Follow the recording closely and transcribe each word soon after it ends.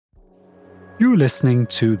You're listening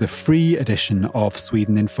to the free edition of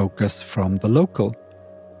Sweden in Focus from The Local.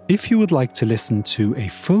 If you would like to listen to a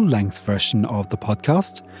full-length version of the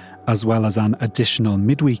podcast, as well as an additional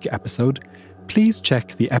midweek episode, please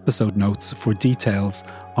check the episode notes for details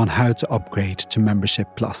on how to upgrade to Membership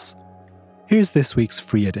Plus. Here's this week's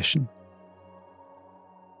free edition.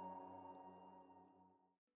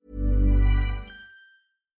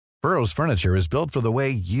 Burrow's furniture is built for the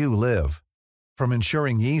way you live. From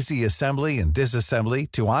ensuring easy assembly and disassembly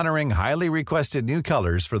to honoring highly requested new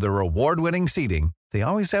colors for their award-winning seating, they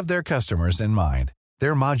always have their customers in mind.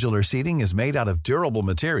 Their modular seating is made out of durable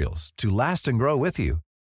materials to last and grow with you.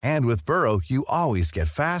 And with Burrow, you always get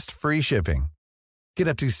fast, free shipping. Get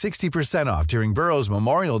up to 60% off during Burrow's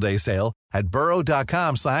Memorial Day sale at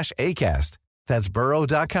burrow.com/ACAST. That's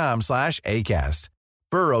burrow.com/ACAST.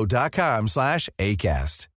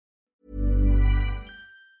 burrow.com/ACAST.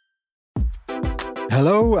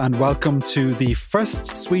 Hello and welcome to the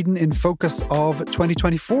first Sweden in Focus of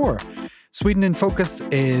 2024. Sweden in Focus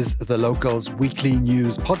is The Local's weekly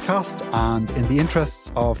news podcast, and in the interests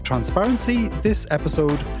of transparency, this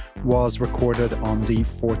episode was recorded on the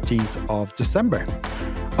 14th of December.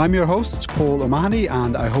 I'm your host, Paul O'Mahony,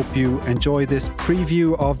 and I hope you enjoy this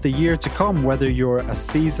preview of the year to come, whether you're a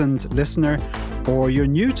seasoned listener or you're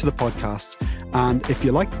new to the podcast. And if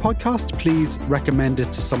you like the podcast, please recommend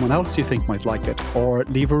it to someone else you think might like it, or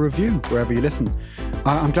leave a review wherever you listen.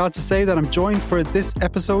 I'm glad to say that I'm joined for this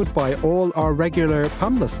episode by all our regular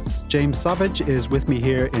panellists. James Savage is with me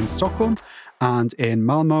here in Stockholm, and in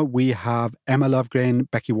Malmö we have Emma Lovegren,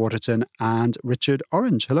 Becky Waterton and Richard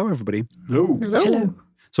Orange. Hello everybody. Hello. Hello.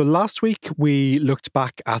 So last week we looked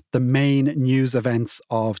back at the main news events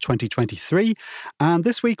of 2023, and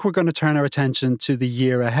this week we're going to turn our attention to the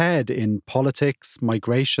year ahead in politics,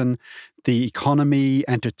 migration, the economy,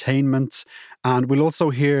 entertainment, and we'll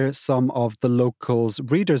also hear some of The Local's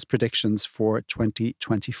readers' predictions for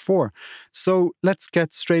 2024. So let's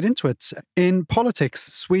get straight into it. In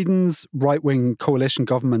politics, Sweden's right-wing coalition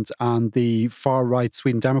government and the far-right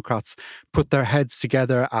Sweden Democrats put their heads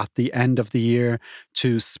together at the end of the year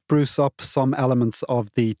to spruce up some elements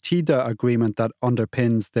of the TIDA agreement that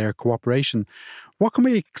underpins their cooperation. What can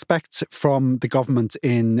we expect from the government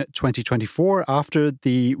in 2024 after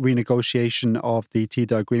the renegotiation of the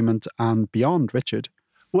TIDA agreement and beyond, Richard?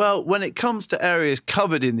 Well, when it comes to areas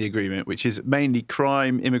covered in the agreement, which is mainly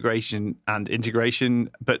crime, immigration and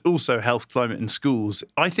integration, but also health, climate and schools,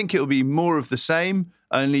 I think it'll be more of the same,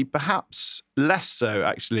 only perhaps less so,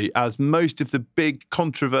 actually, as most of the big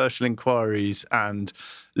controversial inquiries and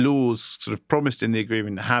laws sort of promised in the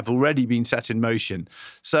agreement have already been set in motion.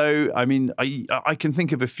 So, I mean, I can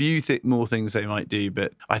think of a few more things they might do,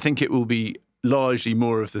 but I think it will be largely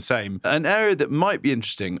more of the same. An area that might be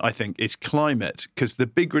interesting, I think, is climate, because the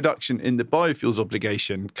big reduction in the biofuels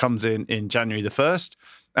obligation comes in January the 1st,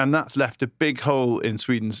 and that's left a big hole in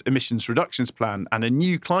Sweden's emissions reductions plan, and a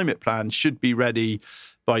new climate plan should be ready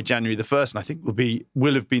by January the 1st, and I think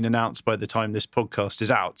will have been announced by the time this podcast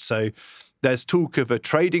is out. So there's talk of a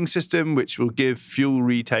trading system which will give fuel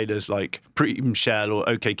retailers like Preem, Shell or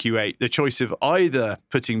OKQ8 the choice of either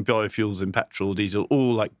putting biofuels in petrol, diesel,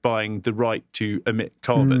 or like buying the right to emit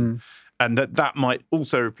carbon. And that might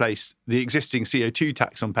also replace the existing CO2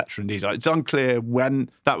 tax on petrol and diesel. It's unclear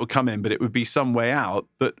when that would come in, but it would be some way out.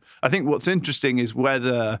 But I think what's interesting is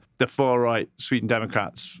whether the far-right Sweden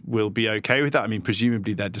Democrats will be okay with that. I mean,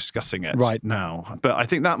 presumably they're discussing it right now. But I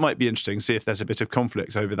think that might be interesting, see if there's a bit of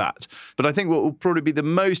conflict over that. But I think what will probably be the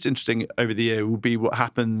most interesting over the year will be what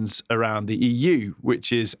happens around the EU,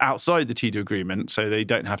 which is outside the TIDA agreement, so they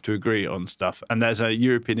don't have to agree on stuff. And there's a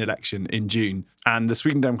European election in June. And the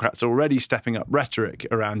Sweden Democrats are already stepping up rhetoric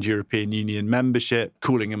around European Union membership,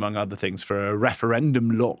 calling, among other things, for a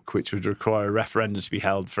referendum lock, which would require a referendum to be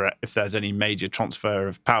held for if there's any major transfer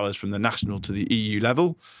of powers from the national to the EU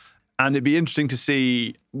level. And it'd be interesting to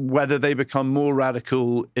see whether they become more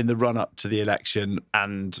radical in the run-up to the election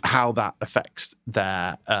and how that affects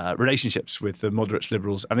their relationships with the moderates,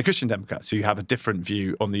 liberals and the Christian Democrats, who have a different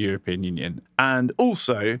view on the European Union. And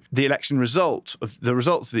also the results of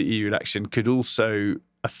the EU election could also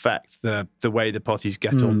affect the way the parties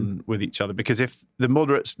get on with each other. Because if the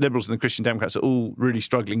moderates, liberals and the Christian Democrats are all really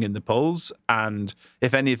struggling in the polls, and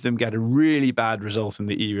if any of them get a really bad result in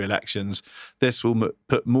the EU elections, this will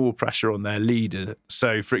put more pressure on their leader.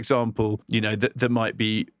 So, for example, there might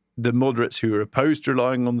be the moderates who are opposed to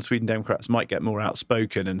relying on the Sweden Democrats might get more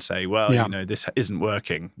outspoken and say, well, this isn't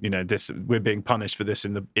working. We're being punished for this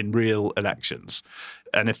in real elections.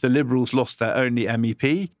 And if the Liberals lost their only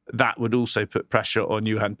MEP, that would also put pressure on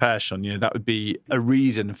Johan Persson. That would be a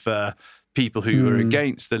reason for people who are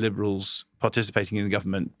against the Liberals participating in the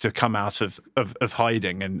government to come out of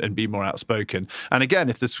hiding and be more outspoken. And again,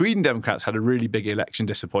 if the Sweden Democrats had a really big election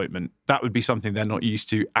disappointment, that would be something they're not used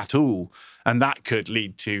to at all. And that could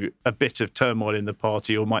lead to a bit of turmoil in the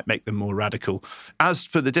party or might make them more radical. As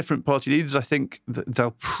for the different party leaders, I think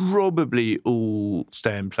they'll probably all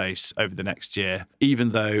stay in place over the next year,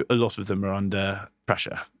 even though a lot of them are under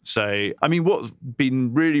pressure. So, I mean, what's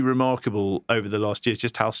been really remarkable over the last year is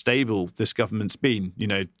just how stable this government's been. You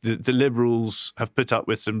know, the Liberals have put up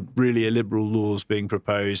with some really illiberal laws being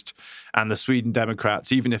proposed, and the Sweden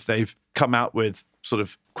Democrats, even if they've come out with sort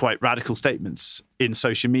of quite radical statements in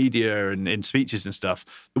social media and in speeches and stuff,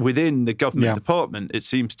 within the government department, it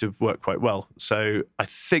seems to have worked quite well. So I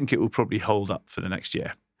think it will probably hold up for the next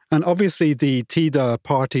year. And obviously the TIDA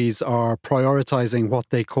parties are prioritising what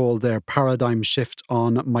they call their paradigm shift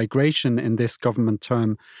on migration in this government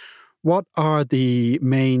term. What are the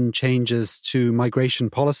main changes to migration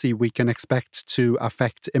policy we can expect to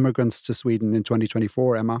affect immigrants to Sweden in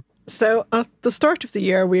 2024, Emma? So at the start of the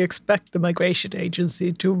year, we expect the Migration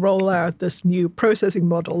Agency to roll out this new processing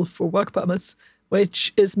model for work permits,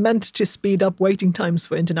 which is meant to speed up waiting times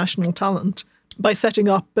for international talent by setting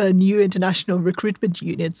up new international recruitment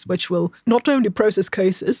units, which will not only process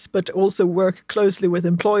cases, but also work closely with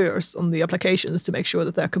employers on the applications to make sure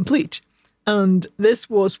that they're complete. And this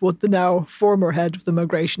was what the now former head of the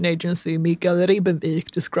Migration Agency, Mikael Ribbenvik,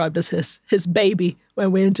 described as his baby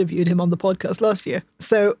when we interviewed him on the podcast last year.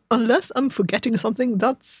 So unless I'm forgetting something,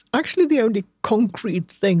 that's actually the only concrete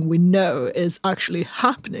thing we know is actually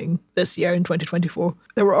happening this year in 2024.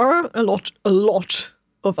 There are a lot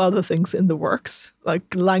of other things in the works,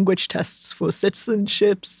 like language tests for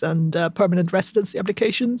citizenships and permanent residency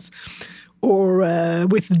applications, or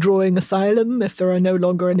withdrawing asylum if there are no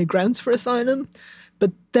longer any grounds for asylum.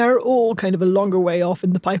 But they're all kind of a longer way off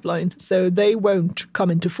in the pipeline, so they won't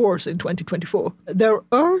come into force in 2024. There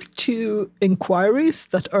are 2 inquiries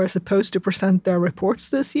that are supposed to present their reports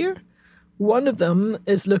this year. One of them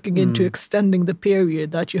is looking into extending the period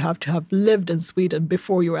that you have to have lived in Sweden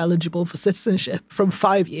before you're eligible for citizenship from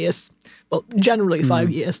 5 years, well, generally 5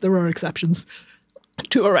 years, there are exceptions,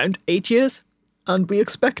 to around 8 years. And we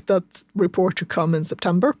expect that report to come in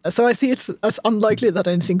September. So I see it's as unlikely that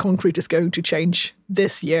anything concrete is going to change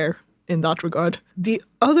this year in that regard. The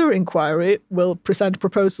other inquiry will present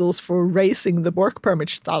proposals for raising the work permit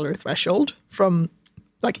salary threshold from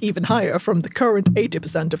even higher, from the current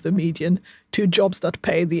 80% of the median to jobs that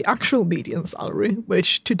pay the actual median salary,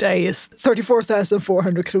 which today is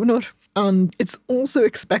 34,400 kronor. And it's also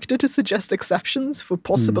expected to suggest exceptions for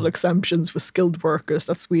possible exemptions for skilled workers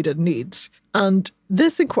that Sweden needs. And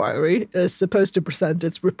this inquiry is supposed to present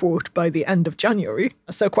its report by the end of January,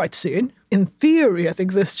 so quite soon. In theory, I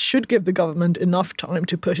think this should give the government enough time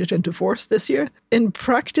to push it into force this year. In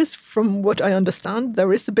practice, from what I understand,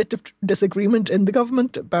 there is a bit of disagreement in the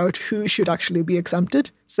government about who should actually be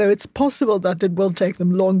exempted. So it's possible that it will take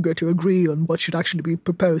them longer to agree on what should actually be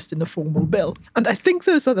proposed in a formal bill. And I think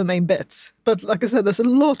those are the main bits. But like I said, there's a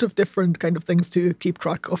lot of different kind of things to keep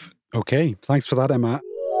track of. Okay, thanks for that, Emma.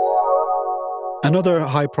 Another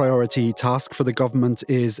high priority task for the government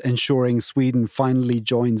is ensuring Sweden finally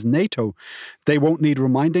joins NATO. They won't need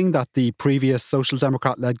reminding that the previous Social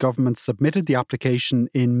Democrat-led government submitted the application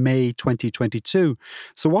in May 2022.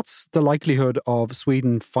 So what's the likelihood of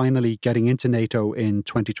Sweden finally getting into NATO in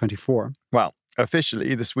 2024? Well,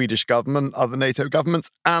 officially, the Swedish government, other NATO governments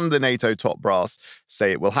and the NATO top brass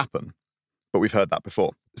say it will happen. But we've heard that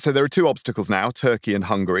before. So there are 2 obstacles now, Turkey and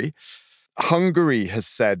Hungary. Hungary has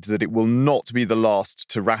said that it will not be the last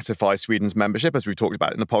to ratify Sweden's membership, as we've talked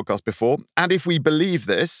about in the podcast before. And if we believe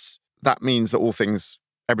this, that means that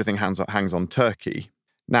everything hangs on Turkey.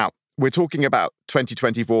 Now, we're talking about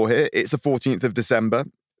 2024 here. It's the 14th of December.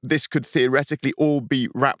 This could theoretically all be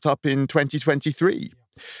wrapped up in 2023.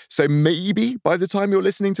 So maybe by the time you're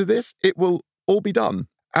listening to this, it will all be done.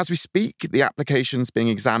 As we speak, the application's being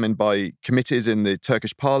examined by committees in the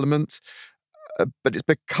Turkish parliament. But it's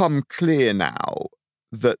become clear now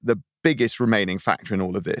that the biggest remaining factor in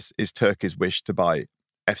all of this is Turkey's wish to buy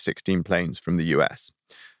F-16 planes from the US.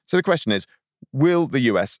 So the question is, will the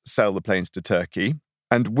US sell the planes to Turkey?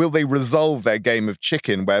 And will they resolve their game of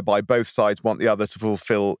chicken whereby both sides want the other to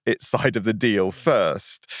fulfill its side of the deal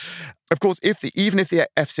first? Of course, even if the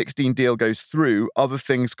F-16 deal goes through, other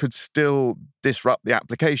things could still disrupt the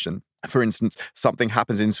application. For instance, something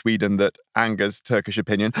happens in Sweden that angers Turkish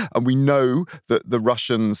opinion, and we know that the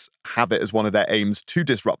Russians have it as one of their aims to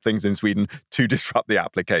disrupt things in Sweden, to disrupt the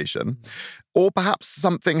application. Or perhaps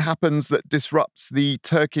something happens that disrupts the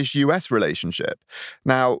Turkish-US relationship.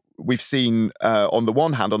 Now, we've seen, on the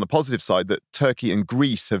one hand, on the positive side, that Turkey and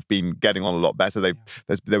Greece have been getting on a lot better.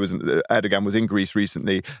 Erdogan was in Greece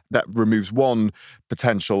recently. That removes one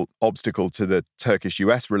potential obstacle to the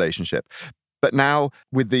Turkish-US relationship. But now,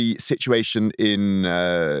 with the situation in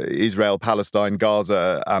Israel, Palestine,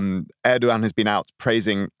 Gaza, Erdogan has been out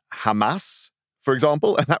praising Hamas, for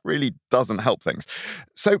example, and that really doesn't help things.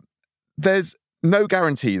 So there's no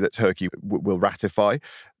guarantee that Turkey will ratify.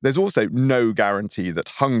 There's also no guarantee that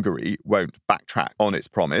Hungary won't backtrack on its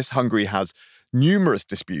promise. Hungary has numerous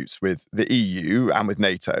disputes with the EU and with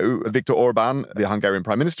NATO. Viktor Orban, the Hungarian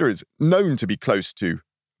Prime Minister, is known to be close to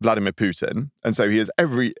Vladimir Putin, and so he has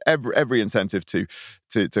every incentive to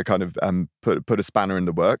kind of put a spanner in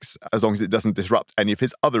the works, as long as it doesn't disrupt any of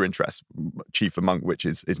his other interests, chief among which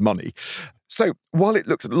is money. So while it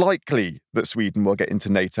looks likely that Sweden will get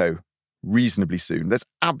into NATO reasonably soon, there's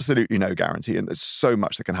absolutely no guarantee, and there's so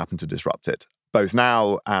much that can happen to disrupt it, both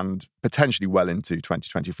now and potentially well into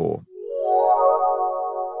 2024.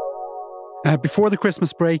 Before the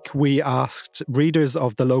Christmas break, we asked readers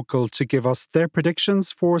of The Local to give us their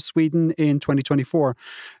predictions for Sweden in 2024.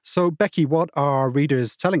 So, Becky, what are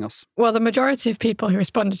readers telling us? Well, the majority of people who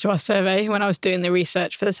responded to our survey, when I was doing the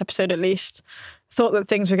research for this episode at least, thought that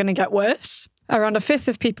things were going to get worse. Around a fifth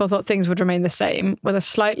of people thought things would remain the same, with a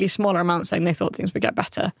slightly smaller amount saying they thought things would get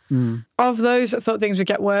better. Of those that thought things would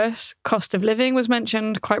get worse, cost of living was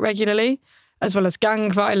mentioned quite regularly, as well as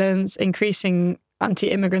gang violence, increasing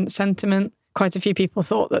anti-immigrant sentiment. Quite a few people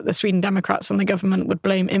thought that the Sweden Democrats and the government would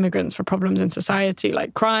blame immigrants for problems in society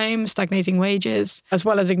like crime, stagnating wages, as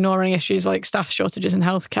well as ignoring issues like staff shortages in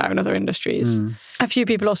healthcare and other industries. A few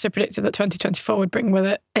people also predicted that 2024 would bring with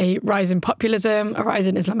it a rise in populism, a rise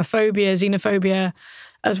in Islamophobia, xenophobia,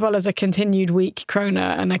 as well as a continued weak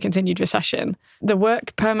krona and a continued recession. The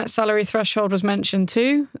work permit salary threshold was mentioned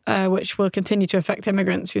too, which will continue to affect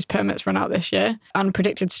immigrants whose permits run out this year, and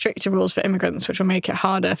predicted stricter rules for immigrants, which will make it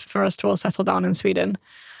harder for us to all settle down in Sweden.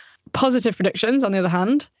 Positive predictions, on the other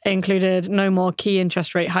hand, included no more key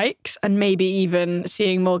interest rate hikes and maybe even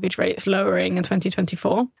seeing mortgage rates lowering in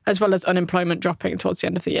 2024, as well as unemployment dropping towards the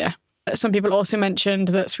end of the year. Some people also mentioned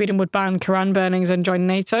that Sweden would ban Quran burnings and join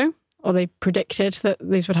NATO, or they predicted that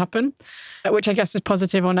these would happen, which I guess is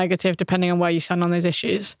positive or negative depending on where you stand on those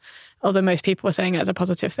issues, although most people were saying it as a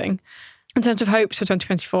positive thing. In terms of hopes for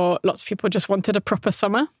 2024, lots of people just wanted a proper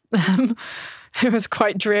summer. It was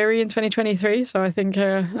quite dreary in 2023, so I think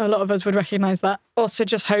a lot of us would recognise that. Also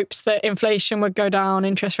just hopes that inflation would go down,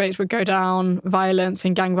 interest rates would go down, violence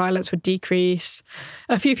and gang violence would decrease.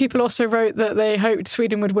 A few people also wrote that they hoped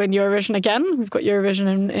Sweden would win Eurovision again. We've got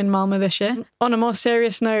Eurovision in Malmö this year. On a more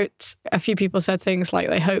serious note, a few people said things like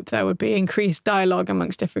they hoped there would be increased dialogue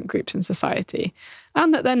amongst different groups in society,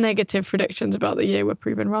 and that their negative predictions about the year were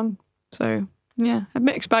proven wrong. So, yeah, a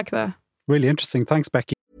mixed bag there. Really interesting. Thanks,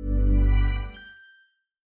 Becky.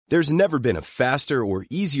 There's never been a faster or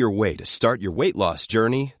easier way to start your weight loss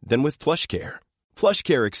journey than with PlushCare.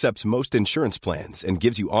 PlushCare accepts most insurance plans and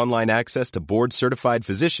gives you online access to board-certified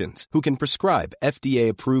physicians who can prescribe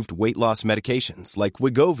FDA-approved weight loss medications like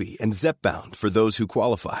Wegovy and Zepbound for those who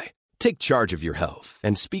qualify. Take charge of your health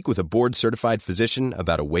and speak with a board-certified physician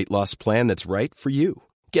about a weight loss plan that's right for you.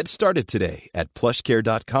 Get started today at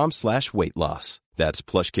plushcare.com/weightloss. That's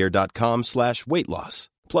plushcare.com/weightloss.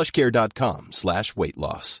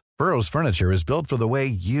 plushcare.com/weightloss. Burrow's furniture is built for the way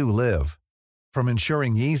you live. From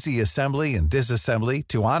ensuring easy assembly and disassembly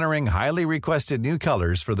to honoring highly requested new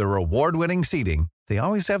colors for their award-winning seating, they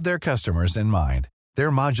always have their customers in mind.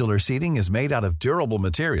 Their modular seating is made out of durable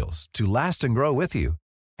materials to last and grow with you.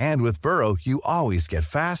 And with Burrow, you always get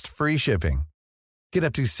fast, free shipping. Get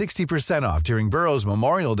up to 60% off during Burrow's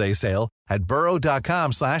Memorial Day sale at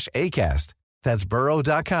burrow.com/ACAST. That's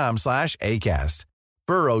burrow.com/ACAST.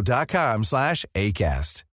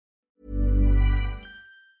 burrow.com/ACAST.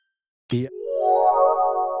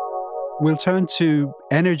 We'll turn to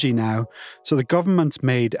energy now. So the government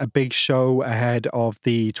made a big show ahead of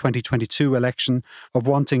the 2022 election of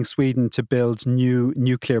wanting Sweden to build new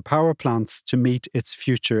nuclear power plants to meet its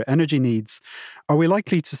future energy needs. Are we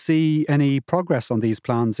likely to see any progress on these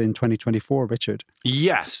plans in 2024, Richard?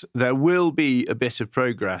 Yes, there will be a bit of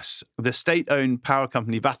progress. The state-owned power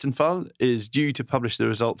company Vattenfall is due to publish the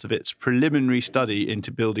results of its preliminary study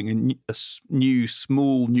into building a new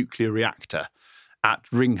small nuclear reactor. at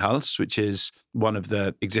Ringhals, which is one of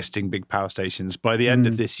the existing big power stations, by the end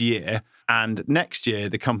of this year. And next year,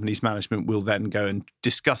 the company's management will then go and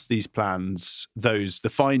discuss these plans,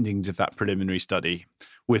 the findings of that preliminary study,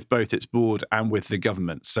 with both its board and with the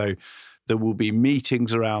government. So there will be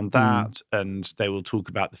meetings around that, and they will talk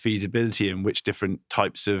about the feasibility and which different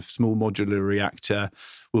types of small modular reactor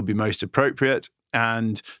will be most appropriate.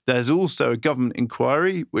 And there's also a government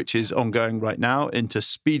inquiry, which is ongoing right now, into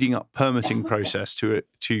speeding up permitting process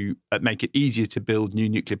to make it easier to build new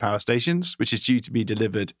nuclear power stations, which is due to be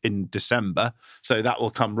delivered in December. So that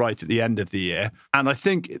will come right at the end of the year. And I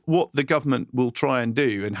think what the government will try and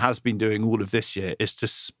do, and has been doing all of this year, is to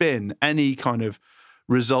spin any kind of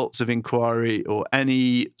results of inquiry or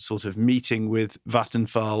any sort of meeting with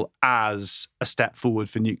Vattenfall as a step forward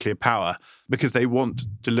for nuclear power, because they want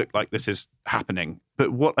to look like this is happening.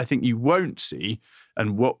 But what I think you won't see,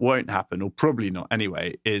 and what won't happen, or probably not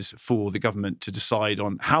anyway, is for the government to decide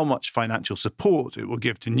on how much financial support it will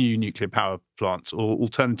give to new nuclear power plants, or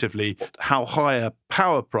alternatively, how high a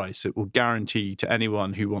power price it will guarantee to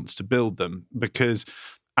anyone who wants to build them. Because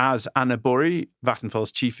as Anna Borg,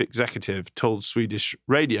 Vattenfall's chief executive, told Swedish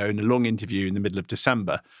radio in a long interview in the middle of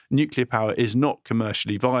December, nuclear power is not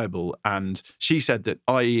commercially viable. And she said that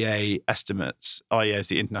IEA estimates, IEA is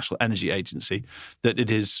the International Energy Agency, that it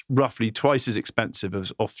is roughly twice as expensive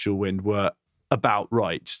as offshore wind were about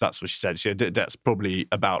right. That's what she said. She said that's probably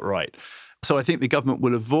about right. So I think the government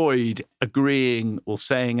will avoid agreeing or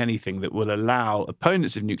saying anything that will allow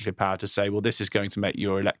opponents of nuclear power to say, well, this is going to make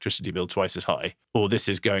your electricity bill twice as high, or this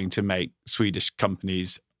is going to make Swedish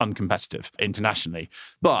companies uncompetitive internationally.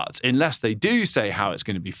 But unless they do say how it's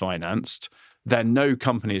going to be financed, then no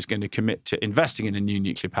company is going to commit to investing in a new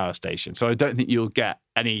nuclear power station. So I don't think you'll get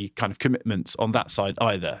any kind of commitments on that side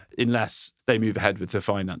either, unless they move ahead with the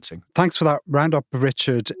financing. Thanks for that roundup,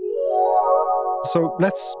 Richard. So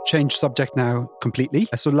let's change subject now completely.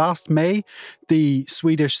 So last May, the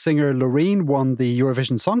Swedish singer Loreen won the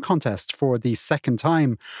Eurovision Song Contest for the second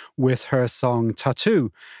time with her song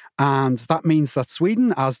Tattoo. And that means that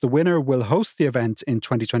Sweden, as the winner, will host the event in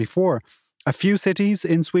 2024. A few cities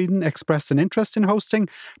in Sweden expressed an interest in hosting,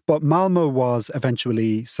 but Malmö was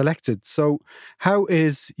eventually selected. So how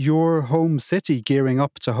is your home city gearing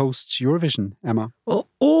up to host Eurovision, Emma? Well,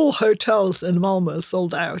 all hotels in Malmö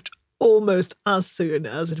sold out almost as soon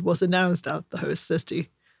as it was announced at the host city.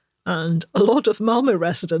 And a lot of Malmö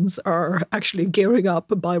residents are actually gearing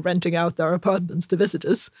up by renting out their apartments to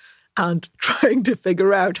visitors and trying to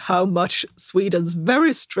figure out how much Sweden's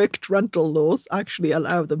very strict rental laws actually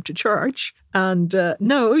allow them to charge. And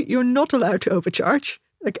no, you're not allowed to overcharge.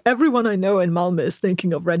 Like, everyone I know in Malmö is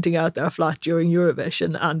thinking of renting out their flat during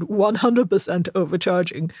Eurovision and 100%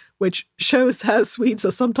 overcharging, which shows how Swedes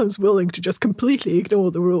are sometimes willing to just completely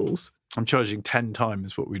ignore the rules. I'm charging 10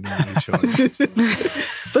 times what we normally charge.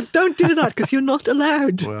 But don't do that, because you're not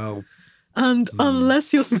allowed. Well, and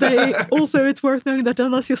unless you're staying, also it's worth knowing that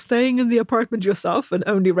unless you're staying in the apartment yourself and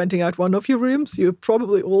only renting out one of your rooms, you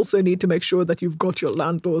probably also need to make sure that you've got your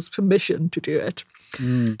landlord's permission to do it.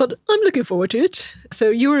 But I'm looking forward to it.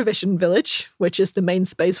 So Eurovision Village, which is the main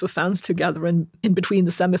space for fans to gather in between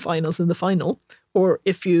the semi-finals and the final, or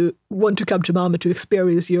if you want to come to Malmö to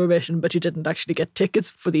experience Eurovision but you didn't actually get tickets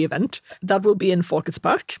for the event, that will be in Folkets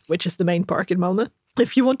Park, which is the main park in Malmö.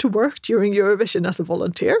 If you want to work during Eurovision as a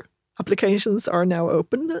volunteer, applications are now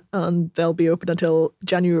open, and they'll be open until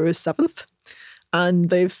January 7th. And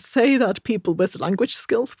they say that people with language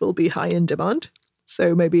skills will be high in demand.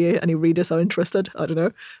 So maybe any readers are interested, I don't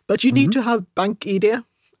know. But you need to have BankID,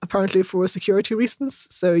 apparently for security reasons.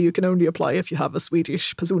 So you can only apply if you have a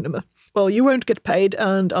Swedish personnummer. Well, you won't get paid,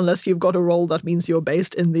 and unless you've got a role that means you're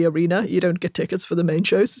based in the arena, you don't get tickets for the main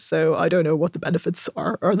shows. So I don't know what the benefits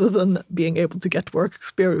are, other than being able to get work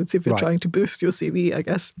experience if you're trying to boost your CV, I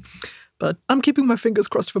guess. But I'm keeping my fingers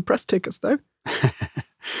crossed for press tickets, though.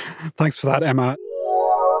 Thanks for that, Emma.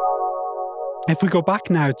 If we go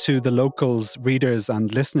back now to the locals, readers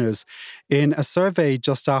and listeners, in a survey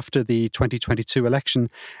just after the 2022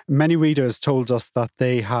 election, many readers told us that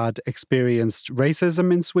they had experienced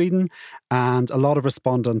racism in Sweden, and a lot of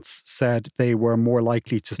respondents said they were more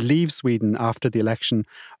likely to leave Sweden after the election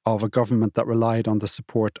of a government that relied on the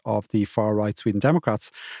support of the far-right Sweden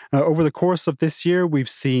Democrats. Over the course of this year, we've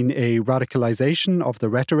seen a radicalization of the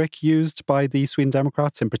rhetoric used by the Sweden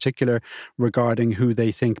Democrats, in particular regarding who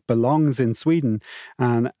they think belongs in Sweden.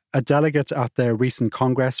 And A delegate at their recent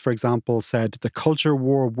Congress, for example, said the culture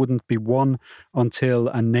war wouldn't be won until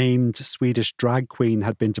a named Swedish drag queen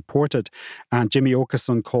had been deported. And Jimmy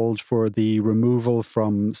Åkesson called for the removal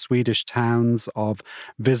from Swedish towns of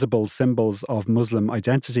visible symbols of Muslim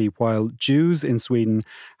identity, while Jews in Sweden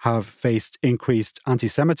have faced increased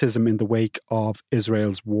anti-Semitism in the wake of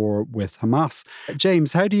Israel's war with Hamas.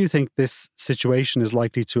 James, how do you think this situation is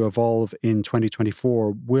likely to evolve in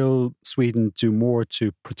 2024? Will Sweden do more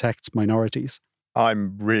to protect minorities?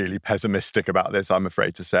 I'm really pessimistic about this, I'm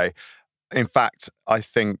afraid to say. In fact, I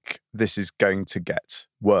think this is going to get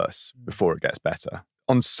worse before it gets better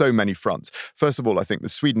on so many fronts. First of all, I think the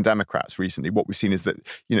Sweden Democrats recently, what we've seen is that,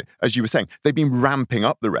 as you were saying, they've been ramping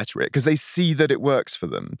up the rhetoric because they see that it works for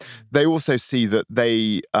them. They also see that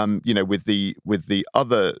they, with the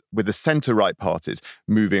centre-right parties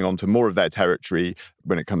moving onto more of their territory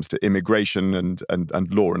when it comes to immigration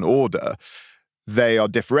and law and order, they are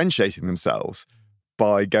differentiating themselves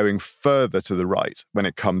by going further to the right when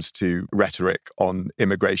it comes to rhetoric on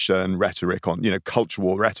immigration, rhetoric on, culture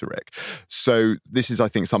war rhetoric. So this is, I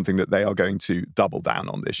think, something that they are going to double down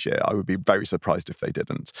on this year. I would be very surprised if they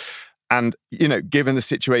didn't. And, given the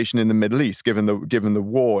situation in the Middle East, given the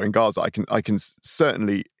war in Gaza, I can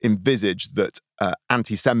certainly envisage that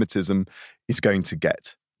anti-Semitism is going to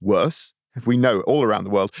get worse. We know all around the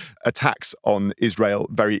world, attacks on Israel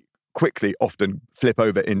very quickly often flip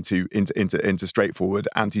over into straightforward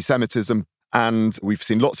anti-Semitism. And we've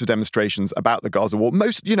seen lots of demonstrations about the Gaza war,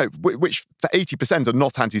 most, which for 80% are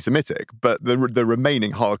not anti-Semitic, but the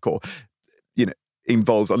remaining hardcore,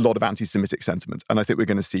 involves a lot of anti-Semitic sentiment. And I think we're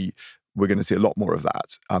going to see a lot more of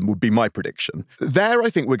that, would be my prediction. There, I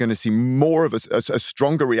think we're going to see more of a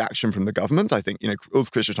stronger reaction from the government. I think,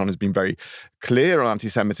 Ulf Kristersson has been very clear on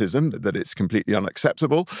anti-Semitism, that it's completely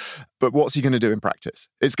unacceptable. But what's he going to do in practice?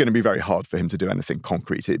 It's going to be very hard for him to do anything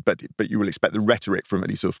concrete. But you will expect the rhetoric from at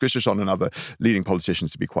least Ulf Kristersson and other leading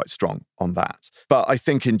politicians to be quite strong on that. But I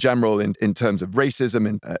think in general, in terms of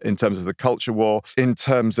racism, in terms of the culture war, in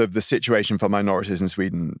terms of the situation for minorities in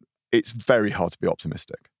Sweden, it's very hard to be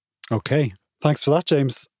optimistic. Okay. Thanks for that,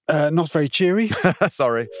 James. Not very cheery.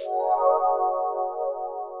 Sorry.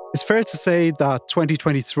 It's fair to say that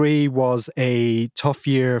 2023 was a tough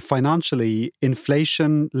year financially.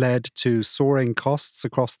 Inflation led to soaring costs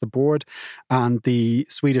across the board, and the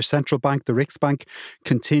Swedish central bank, the Riksbank,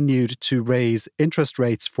 continued to raise interest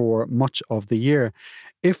rates for much of the year.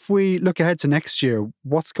 If we look ahead to next year,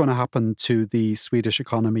 what's going to happen to the Swedish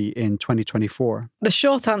economy in 2024? The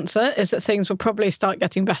short answer is that things will probably start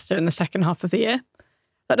getting better in the second half of the year.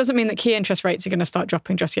 That doesn't mean that key interest rates are going to start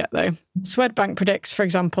dropping just yet, though. Swedbank predicts, for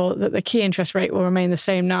example, that the key interest rate will remain the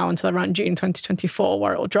same now until around June 2024,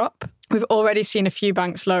 where it will drop. We've already seen a few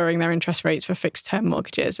banks lowering their interest rates for fixed-term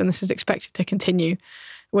mortgages, and this is expected to continue,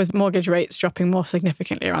 with mortgage rates dropping more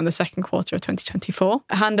significantly around the second quarter of 2024.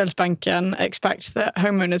 Handelsbanken expects that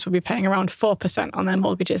homeowners will be paying around 4% on their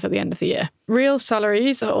mortgages at the end of the year. Real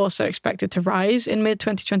salaries are also expected to rise in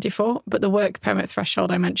mid-2024, but the work permit threshold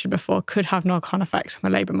I mentioned before could have knock-on effects on the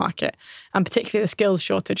labour market, and particularly the skills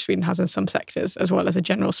shortage Sweden has in some sectors, as well as a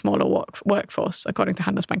general smaller workforce, according to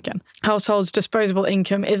Handelsbanken. Households' disposable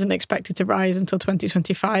income isn't expected to rise until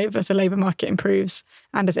 2025 as the labour market improves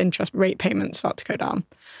and as interest rate payments start to go down.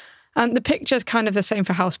 And the picture is kind of the same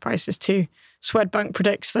for house prices too. Swedbank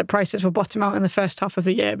predicts that prices will bottom out in the first half of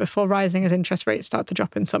the year before rising as interest rates start to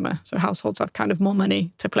drop in summer. So households have kind of more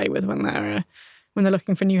money to play with when they're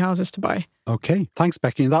looking for new houses to buy. Okay, thanks,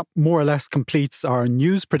 Becky. That more or less completes our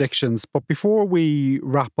news predictions. But before we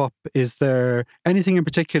wrap up, is there anything in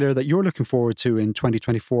particular that you're looking forward to in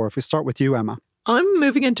 2024? If we start with you, Emma. I'm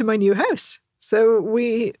moving into my new house. So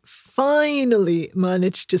we finally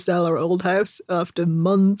managed to sell our old house after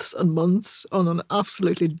months and months on an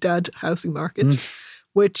absolutely dead housing market,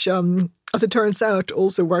 which, as it turns out,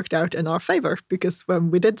 also worked out in our favour because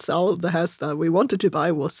when we did sell, the house that we wanted to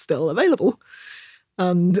buy was still available.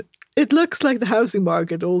 And it looks like the housing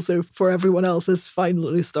market also for everyone else is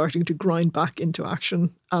finally starting to grind back into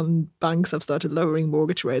action, and banks have started lowering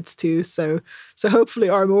mortgage rates too. So hopefully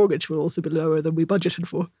our mortgage will also be lower than we budgeted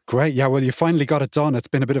for. Great. Yeah, well, you finally got it done. It's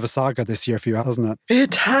been a bit of a saga this year for you, hasn't it?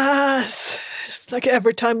 It has. It's like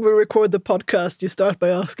every time we record the podcast, you start by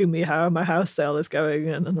asking me how my house sale is going.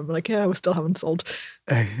 And I'm like, yeah, we still haven't sold.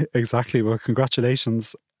 Exactly. Well,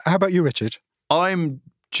 congratulations. How about you, Richard? I'm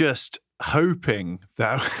just hoping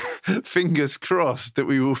that, fingers crossed, that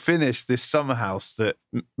we will finish this summer house that,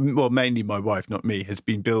 well, mainly my wife, not me, has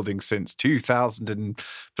been building since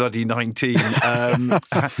 2019.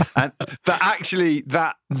 But actually,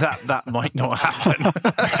 that might not happen.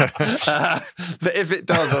 But if it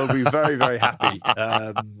does, I'll be very, very happy.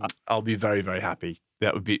 I'll be very, very happy.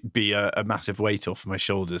 That would be a massive weight off my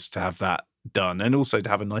shoulders to have that done, and also to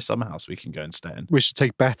have a nice summer house we can go and stay in. We should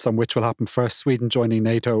take bets on which will happen first, Sweden joining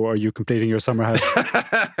NATO or you completing your summer house.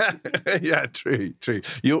 Yeah, true.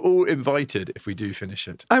 You're all invited if we do finish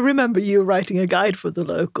it. I remember you writing a guide for The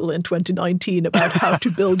Local in 2019 about how to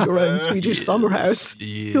build your own Swedish summer house.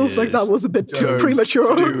 Yes. Feels like that was a bit too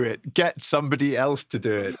premature. Do it. Get somebody else to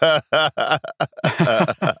do it.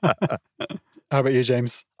 How about you,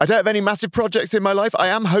 James? I don't have any massive projects in my life. I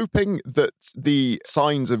am hoping that the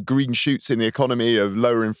signs of green shoots in the economy, of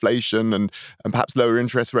lower inflation and perhaps lower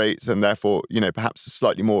interest rates, and therefore, perhaps a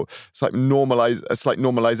slight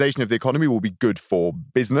normalization of the economy will be good for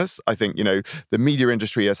business. I think, the media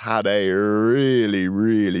industry has had a really,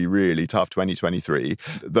 really, really tough 2023.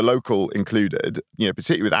 The Local included,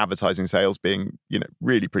 particularly with advertising sales being,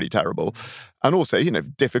 really pretty terrible. And also,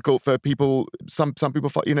 difficult for people. Some people,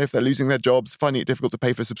 if they're losing their jobs, finding it difficult to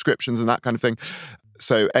pay for subscriptions and that kind of thing.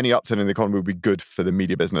 So any upturn in the economy would be good for the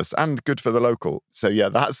media business and good for The Local. So yeah,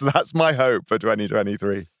 that's my hope for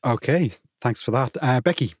 2023. Okay, thanks for that.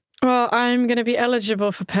 Becky? Well, I'm going to be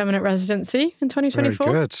eligible for permanent residency in 2024.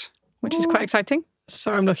 Very good. Which is quite exciting.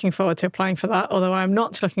 So I'm looking forward to applying for that, although I'm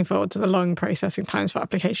not looking forward to the long processing times for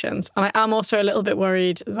applications. And I am also a little bit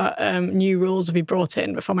worried that new rules will be brought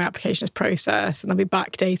in before my application is processed and they'll be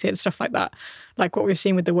backdated, stuff like that, like what we've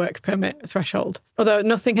seen with the work permit threshold. Although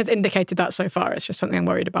nothing has indicated that so far, it's just something I'm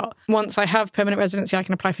worried about. Once I have permanent residency, I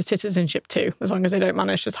can apply for citizenship too, as long as they don't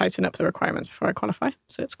manage to tighten up the requirements before I qualify.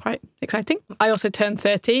 So it's quite exciting. I also turned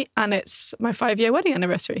 30 and it's my 5-year wedding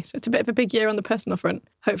anniversary. So it's a bit of a big year on the personal front.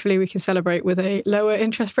 Hopefully we can celebrate with a lower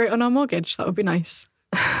interest rate on our mortgage. That would be nice.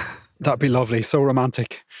 That'd be lovely. So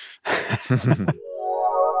romantic.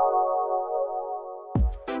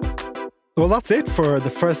 Well, that's it for the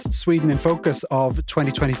first Sweden in Focus of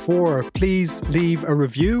 2024. Please leave a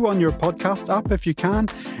review on your podcast app if you can.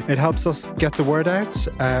 It helps us get the word out.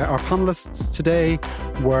 Our panellists today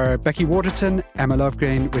were Becky Waterton, Emma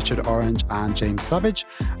Lovegreen, Richard Orange and James Savage.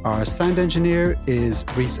 Our sound engineer is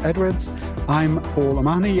Rhys Edwards. I'm Paul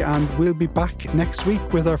O'Mahony and we'll be back next week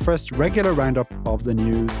with our first regular roundup of the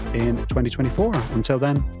news in 2024. Until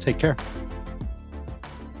then, take care.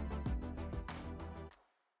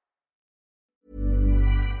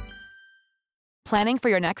 Planning for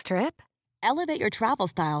your next trip? Elevate your travel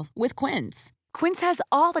style with Quince. Quince has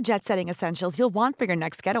all the jet-setting essentials you'll want for your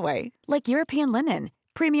next getaway, like European linen,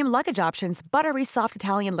 premium luggage options, buttery soft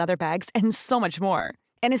Italian leather bags, and so much more.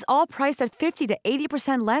 And is all priced at 50 to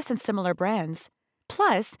 80% less than similar brands.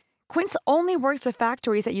 Plus, Quince only works with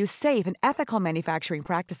factories that use safe and ethical manufacturing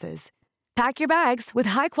practices. Pack your bags with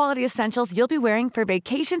high-quality essentials you'll be wearing for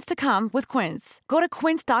vacations to come with Quince. Go to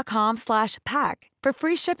quince.com/pack for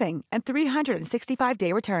free shipping and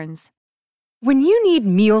 365-day returns. When you need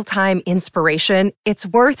mealtime inspiration, it's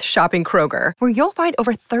worth shopping Kroger, where you'll find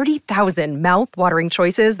over 30,000 mouth-watering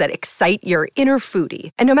choices that excite your inner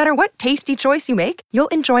foodie. And no matter what tasty choice you make, you'll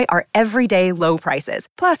enjoy our everyday low prices,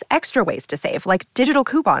 plus extra ways to save, like digital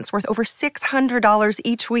coupons worth over $600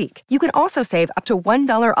 each week. You can also save up to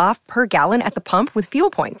 $1 off per gallon at the pump with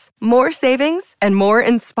fuel points. More savings and more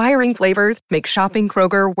inspiring flavors make shopping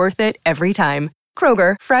Kroger worth it every time.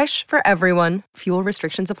 Kroger, fresh for everyone. Fuel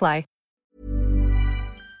restrictions apply.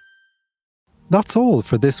 That's all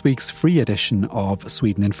for this week's free edition of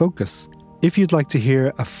Sweden in Focus. If you'd like to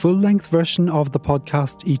hear a full-length version of the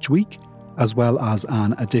podcast each week, as well as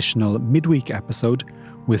an additional midweek episode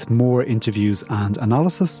with more interviews and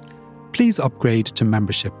analysis, please upgrade to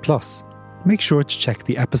Membership Plus. Make sure to check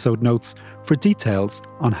the episode notes for details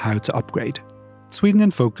on how to upgrade. Sweden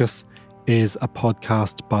in Focus is a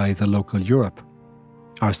podcast by The Local Europe.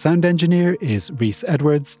 Our sound engineer is Rhys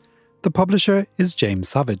Edwards. The publisher is James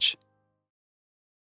Savage.